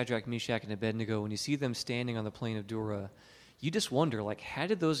of Shadrach, Meshach, and Abednego, when you see them standing on the plain of Dura, you just wonder, how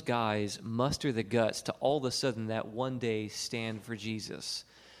did those guys muster the guts to all of a sudden that one day stand for Jesus?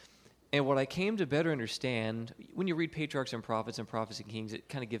 And what I came to better understand, when you read Patriarchs and Prophets and Kings, it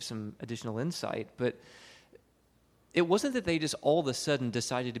kind of gives some additional insight, but it wasn't that they just all of a sudden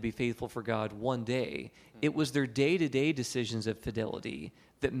decided to be faithful for God one day. It was their day-to-day decisions of fidelity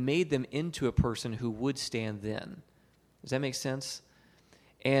that made them into a person who would stand then. Does that make sense?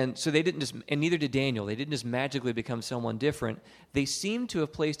 And so they didn't just, and neither did Daniel, they didn't just magically become someone different. They seemed to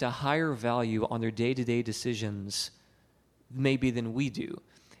have placed a higher value on their day-to-day decisions maybe than we do.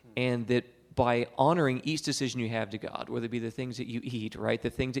 And that by honoring each decision you have to God, whether it be the things that you eat, right, the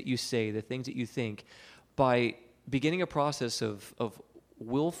things that you say, the things that you think, by beginning a process of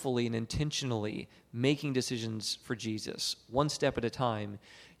willfully and intentionally making decisions for Jesus, one step at a time,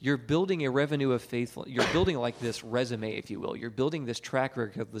 you're building a revenue of faithfulness. You're building like this resume, if you will. You're building this track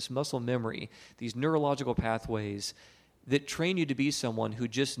record, this muscle memory, these neurological pathways that train you to be someone who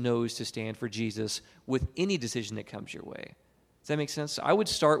just knows to stand for Jesus with any decision that comes your way. Does that make sense? I would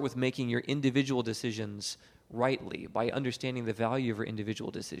start with making your individual decisions rightly by understanding the value of your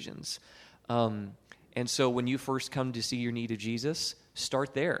individual decisions. And so when you first come to see your need of Jesus,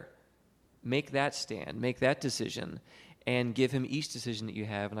 start there. Make that stand, make that decision, and give him each decision that you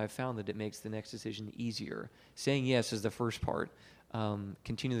have. And I've found that it makes the next decision easier. Saying yes is the first part.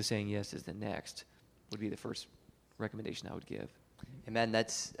 Continually saying yes is the next, would be the first recommendation I would give. Amen.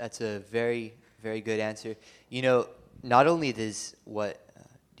 That's a very, very good answer. Not only does what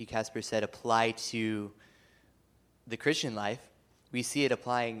D. Casper said apply to the Christian life, we see it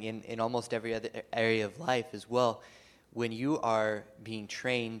applying in almost every other area of life as well. When you are being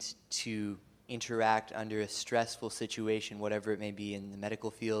trained to interact under a stressful situation, whatever it may be in the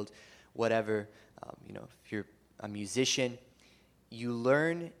medical field, whatever, if you're a musician, you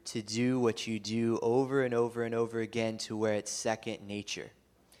learn to do what you do over and over and over again to where it's second nature.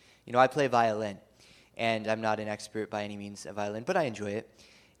 I play violin, and I'm not an expert by any means at violin, but I enjoy it.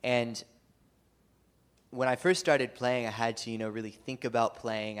 And when I first started playing, I had to, really think about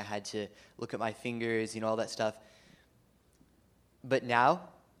playing. I had to look at my fingers, all that stuff. But now,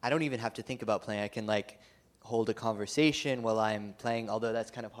 I don't even have to think about playing. I can, hold a conversation while I'm playing, although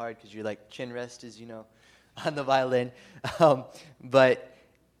that's kind of hard because your, chin rest is, on the violin. But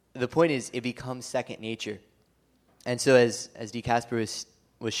the point is, it becomes second nature. And so as D. Casper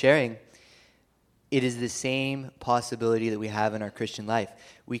was sharing, it is the same possibility that we have in our Christian life.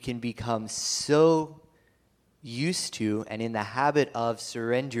 We can become so used to and in the habit of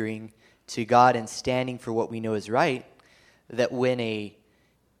surrendering to God and standing for what we know is right, that when a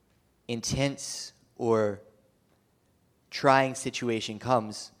intense or trying situation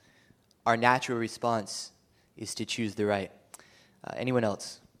comes, our natural response is to choose the right. Anyone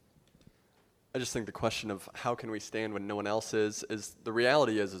else? I just think the question of how can we stand when no one else is the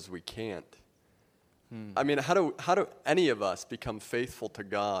reality is we can't. I mean, how do any of us become faithful to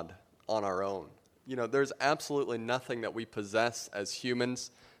God on our own? There's absolutely nothing that we possess as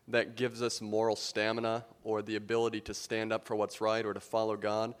humans that gives us moral stamina or the ability to stand up for what's right or to follow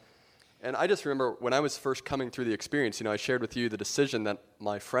God. And I just remember when I was first coming through the experience, I shared with you the decision that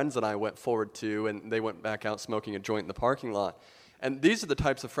my friends and I went forward to, and they went back out smoking a joint in the parking lot. And these are the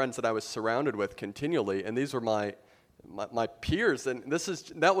types of friends that I was surrounded with continually, and these were my peers, and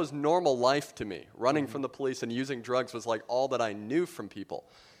that was normal life to me. Running from the police and using drugs was like all that I knew from people.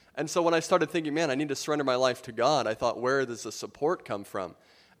 And so when I started thinking, man, I need to surrender my life to God, I thought, where does the support come from?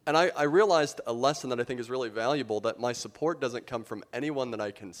 And I realized a lesson that I think is really valuable, that my support doesn't come from anyone that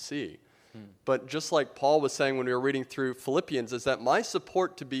I can see. But just like Paul was saying when we were reading through Philippians, is that my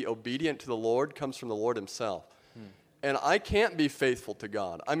support to be obedient to the Lord comes from the Lord himself. And I can't be faithful to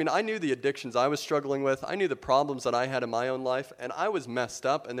God. I mean, I knew the addictions I was struggling with. I knew the problems that I had in my own life, and I was messed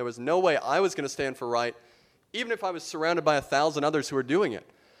up, and there was no way I was going to stand for right, even if I was surrounded by 1,000 others who were doing it.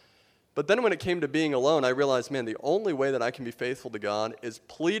 But then when it came to being alone, I realized, man, the only way that I can be faithful to God is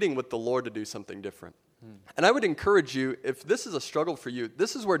pleading with the Lord to do something different. And I would encourage you, if this is a struggle for you,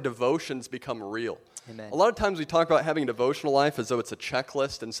 this is where devotions become real. Amen. A lot of times we talk about having a devotional life as though it's a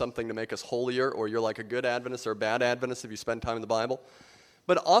checklist and something to make us holier, or you're like a good Adventist or a bad Adventist if you spend time in the Bible.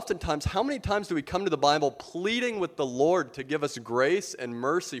 But oftentimes, how many times do we come to the Bible pleading with the Lord to give us grace and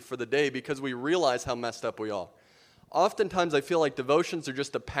mercy for the day because we realize how messed up we are? Oftentimes, I feel like devotions are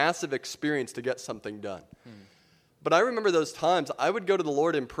just a passive experience to get something done. But I remember those times I would go to the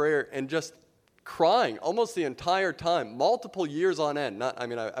Lord in prayer and just crying almost the entire time, multiple years on end.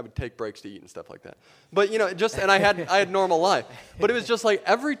 I would take breaks to eat and stuff like that. But, and I had normal life. But it was just like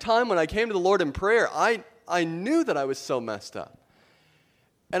every time when I came to the Lord in prayer, I knew that I was so messed up.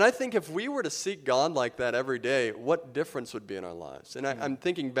 And I think if we were to seek God like that every day, what difference would be in our lives? And I'm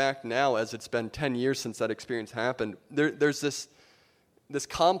thinking back now, as it's been 10 years since that experience happened, there's this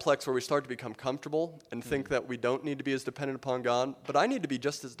complex where we start to become comfortable and think that we don't need to be as dependent upon God. But I need to be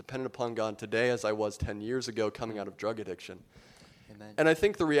just as dependent upon God today as I was 10 years ago coming out of drug addiction. Amen. And I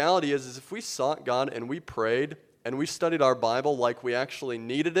think the reality is if we sought God and we prayed and we studied our Bible like we actually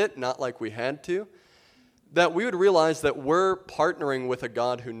needed it, not like we had to, that we would realize that we're partnering with a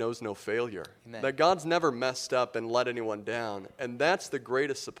God who knows no failure. Amen. That God's never messed up and let anyone down. And that's the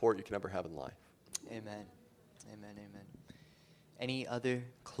greatest support you can ever have in life. Amen. Amen. Amen. Any other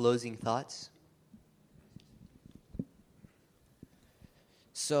closing thoughts?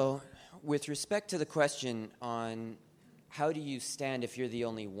 So, with respect to the question on how do you stand if you're the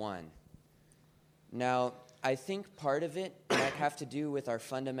only one? Now, I think part of it might have to do with our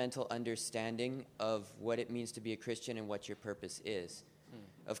fundamental understanding of what it means to be a Christian and what your purpose is.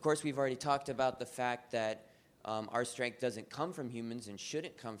 Of course, we've already talked about the fact that our strength doesn't come from humans and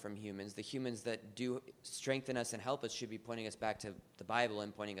shouldn't come from humans. The humans that do strengthen us and help us should be pointing us back to the Bible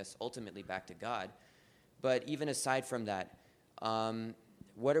and pointing us ultimately back to God. But even aside from that,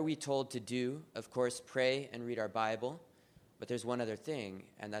 what are we told to do? Of course, pray and read our Bible. But there's one other thing,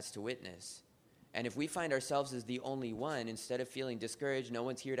 and that's to witness. And if we find ourselves as the only one, instead of feeling discouraged, no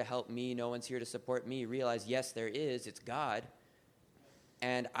one's here to help me, no one's here to support me, realize, yes, there is, it's God.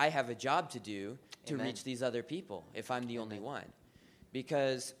 And I have a job to do to Amen. reach these other people if I'm the Amen. only one.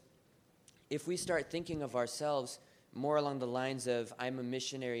 Because if we start thinking of ourselves more along the lines of, I'm a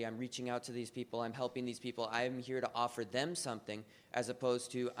missionary, I'm reaching out to these people, I'm helping these people, I'm here to offer them something, as opposed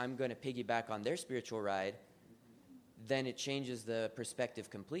to, I'm going to piggyback on their spiritual ride, then it changes the perspective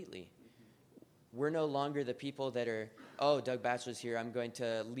completely. We're no longer the people that are, oh, Doug Batchelor's here, I'm going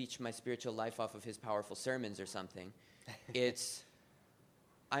to leech my spiritual life off of his powerful sermons or something. It's,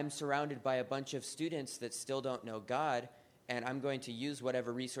 I'm surrounded by a bunch of students that still don't know God, and I'm going to use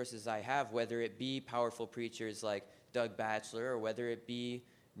whatever resources I have, whether it be powerful preachers like Doug Batchelor, or whether it be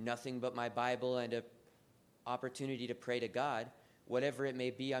nothing but my Bible and an opportunity to pray to God. Whatever it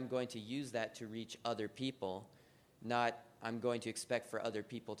may be, I'm going to use that to reach other people, not I'm going to expect for other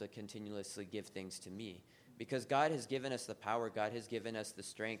people to continuously give things to me. Because God has given us the power, God has given us the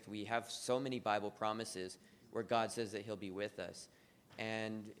strength. We have so many Bible promises where God says that he'll be with us.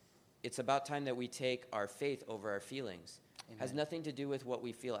 And it's about time that we take our faith over our feelings. Amen. It has nothing to do with what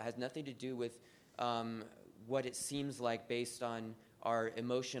we feel. It has nothing to do with what it seems like based on our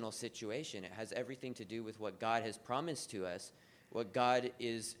emotional situation. It has everything to do with what God has promised to us, what God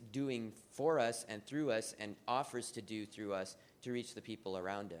is doing for us and through us and offers to do through us to reach the people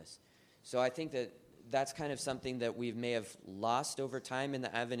around us. So I think that that's kind of something that we may have lost over time in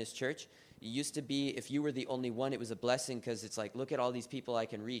the Adventist church. It used to be, if you were the only one, it was a blessing because it's like, look at all these people I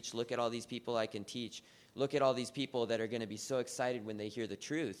can reach. Look at all these people I can teach. Look at all these people that are going to be so excited when they hear the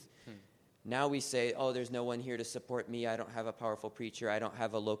truth. Now we say, oh, there's no one here to support me. I don't have a powerful preacher. I don't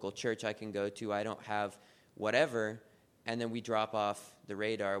have a local church I can go to. I don't have whatever. and then we drop off the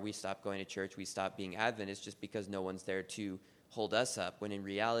radar, we stop going to church, we stop being Adventists just because no one's there to hold us up, when in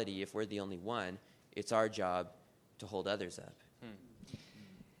reality, if we're the only one, it's our job to hold others up.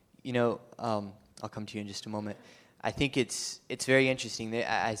 You know, I'll come to you in just a moment. I think it's very interesting.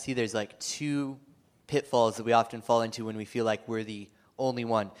 I see there's like two pitfalls that we often fall into when we feel like we're the only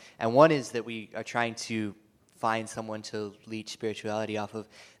one. And one is that we are trying to find someone to leech spirituality off of.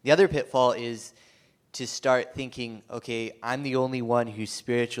 The other pitfall is to start thinking, okay, I'm the only one who's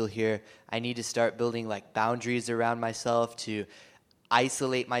spiritual here. I need to start building like boundaries around myself to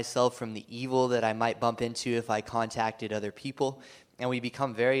isolate myself from the evil that I might bump into if I contacted other people. And we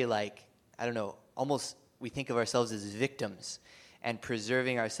become very like, I don't know, almost we think of ourselves as victims and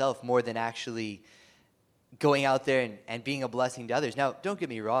preserving ourselves more than actually going out there and being a blessing to others. Now, don't get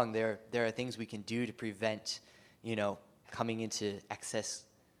me wrong, there are things we can do to prevent, coming into excess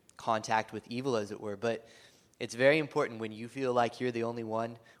contact with evil, as it were. But it's very important when you feel like you're the only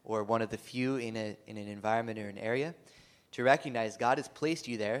one or one of the few in an environment or an area to recognize God has placed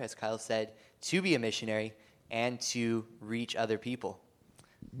you there, as Kyle said, to be a missionary and to reach other people.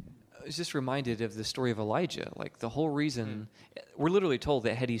 I was just reminded of the story of Elijah. Like, the whole reason, we're literally told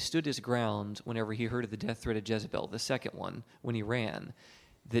that had he stood his ground whenever he heard of the death threat of Jezebel, the second one, when he ran,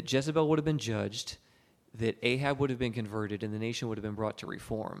 that Jezebel would have been judged, that Ahab would have been converted, and the nation would have been brought to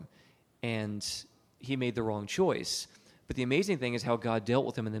reform. And he made the wrong choice. But the amazing thing is how God dealt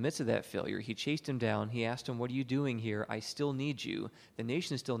with him in the midst of that failure. He chased him down. He asked him, "What are you doing here? I still need you. The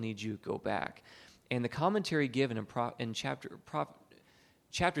nation still needs you. Go back." And the commentary given in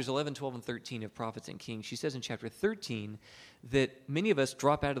chapters 11, 12, and 13 of Prophets and Kings, she says in chapter 13 that many of us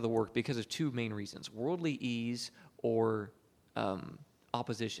drop out of the work because of two main reasons: worldly ease or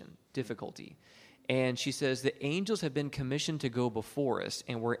opposition, difficulty. And she says that angels have been commissioned to go before us,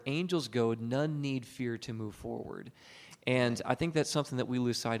 and where angels go, none need fear to move forward. And I think that's something that we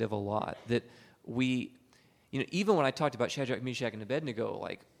lose sight of a lot, that we, even when I talked about Shadrach, Meshach, and Abednego,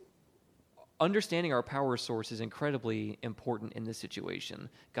 like, understanding our power source is incredibly important in this situation.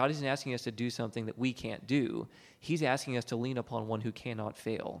 God isn't asking us to do something that we can't do. He's asking us to lean upon one who cannot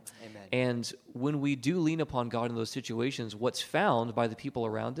fail. Amen. And when we do lean upon God in those situations, what's found by the people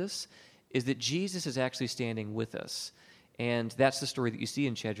around us is that Jesus is actually standing with us. And that's the story that you see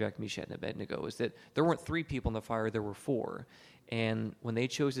in Shadrach, Meshach, and Abednego, is that there weren't 3 people in the fire, there were 4. And when they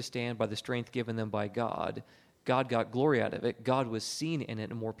chose to stand by the strength given them by God, God got glory out of it. God was seen in it,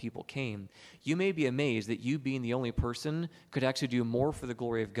 and more people came. You may be amazed that you, being the only person, could actually do more for the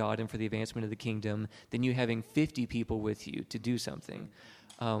glory of God and for the advancement of the kingdom than you having 50 people with you to do something.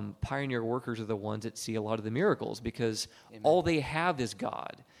 Pioneer workers are the ones that see a lot of the miracles because Amen. All they have is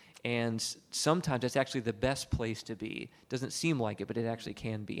God. And sometimes that's actually the best place to be. Doesn't seem like it, but it actually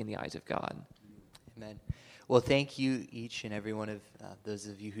can be in the eyes of God. Amen. Well, thank you, each and every one of those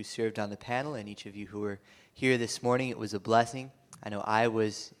of you who served on the panel and each of you who were here this morning. It was a blessing. I know I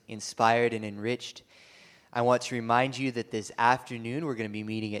was inspired and enriched. I want to remind you that this afternoon we're going to be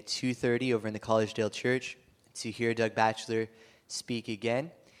meeting at 2:30 over in the Collegedale Church to hear Doug Batchelor speak again.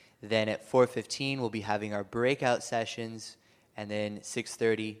 Then at 4:15 we'll be having our breakout sessions, and then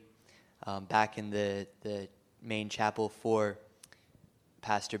 6:30 back in the main chapel for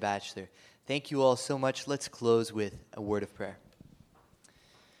Pastor Batchelor. Thank you all so much. Let's close with a word of prayer.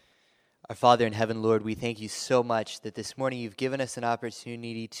 Our Father in heaven, Lord, we thank you so much that this morning you've given us an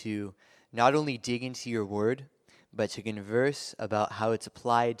opportunity to not only dig into your word, but to converse about how it's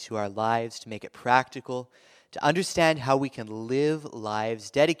applied to our lives, to make it practical, to understand how we can live lives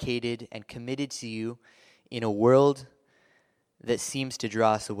dedicated and committed to you in a world that seems to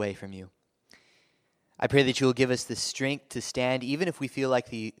draw us away from you. I pray that you will give us the strength to stand, even if we feel like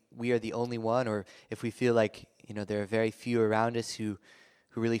we are the only one, or if we feel like there are very few around us who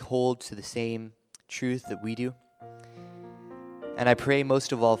really hold to the same truth that we do. And I pray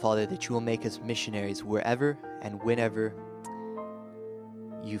most of all, Father, that you will make us missionaries wherever and whenever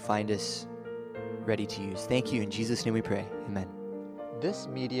you find us ready to use. Thank you. In Jesus' name we pray. Amen. This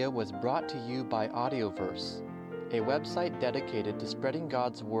media was brought to you by Audioverse, a website dedicated to spreading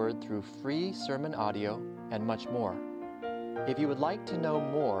God's Word through free sermon audio and much more. If you would like to know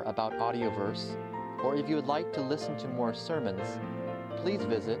more about Audioverse, or if you would like to listen to more sermons, please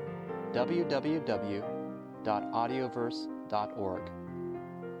visit www.audioverse.org.